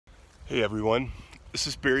Hey everyone, this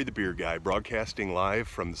is Barry the Beer Guy broadcasting live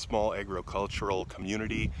from the small agricultural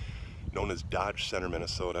community known as Dodge Center,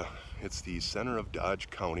 Minnesota. It's the center of Dodge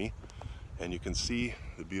County and you can see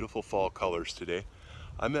the beautiful fall colors today.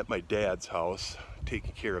 I'm at my dad's house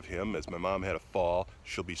taking care of him as my mom had a fall.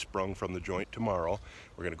 She'll be sprung from the joint tomorrow.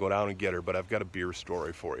 We're going to go down and get her, but I've got a beer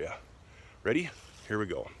story for you. Ready? Here we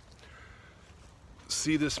go.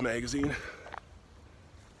 See this magazine?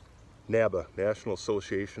 NABA, National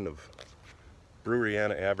Association of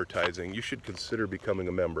Breweriana Advertising. You should consider becoming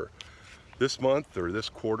a member. This month or this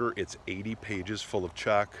quarter, it's 80 pages full of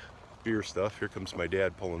chock beer stuff. Here comes my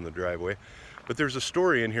dad pulling the driveway. But there's a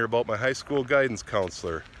story in here about my high school guidance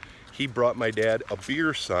counselor. He brought my dad a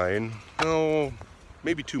beer sign,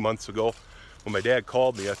 maybe 2 months ago. When my dad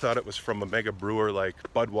called me, I thought it was from a mega brewer like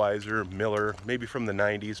Budweiser, Miller, maybe from the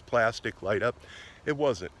 90s, plastic, light up. It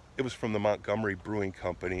wasn't. It was from the Montgomery Brewing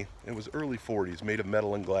Company. It was early 40s, made of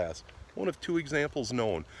metal and glass. One of 2 examples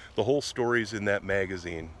known. The whole story's in that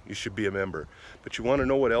magazine. You should be a member. But you want to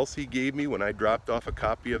know what else he gave me when I dropped off a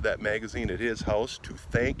copy of that magazine at his house to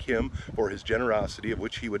thank him for his generosity, of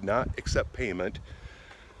which he would not accept payment?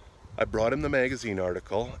 I brought him the magazine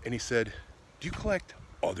article and he said, "Do you collect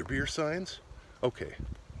other beer signs?" Okay,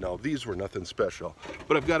 now these were nothing special,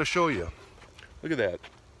 but I've got to show you. Look at that.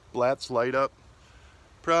 Blatz light up.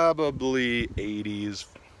 Probably 80s,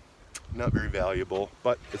 not very valuable,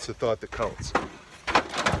 but it's the thought that counts.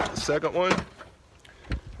 The second one,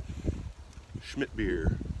 Schmidt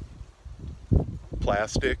beer,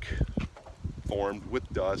 plastic, formed with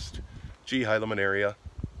dust, High Lemon era,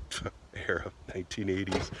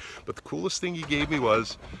 1980s. But the coolest thing he gave me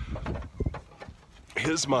was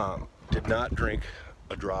his mom did not drink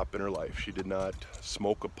a drop in her life. She did not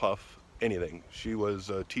smoke a puff, anything. She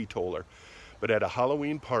was a teetotaler. But at a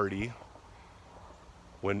Halloween party,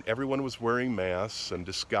 when everyone was wearing masks and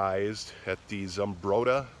disguised at the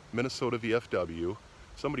Zumbrota, Minnesota VFW,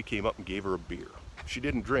 somebody came up and gave her a beer. She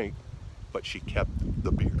didn't drink, but she kept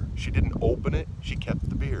the beer. She didn't open it, she kept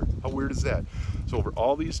the beer. How weird is that? So over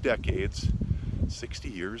all these decades, 60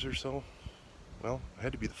 years or so, well, it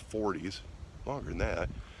had to be the 40s, longer than that.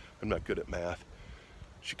 I'm not good at math.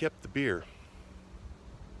 She kept the beer.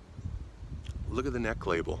 Look at the neck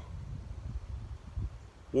label.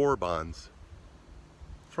 War bonds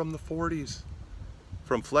from the 40s,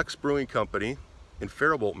 from Fleck Brewing Company in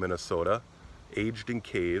Faribault, Minnesota, aged in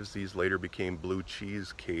caves. These later became blue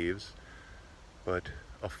cheese caves, but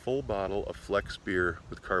a full bottle of Fleck's beer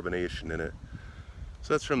with carbonation in it.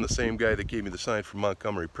 So that's from the same guy that gave me the sign from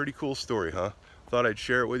Montgomery. Pretty cool story, huh? Thought I'd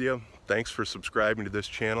share it with you. Thanks for subscribing to this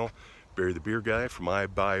channel. Barry the Beer Guy from I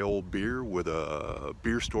Buy Old Beer with a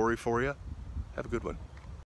beer story for you. Have a good one.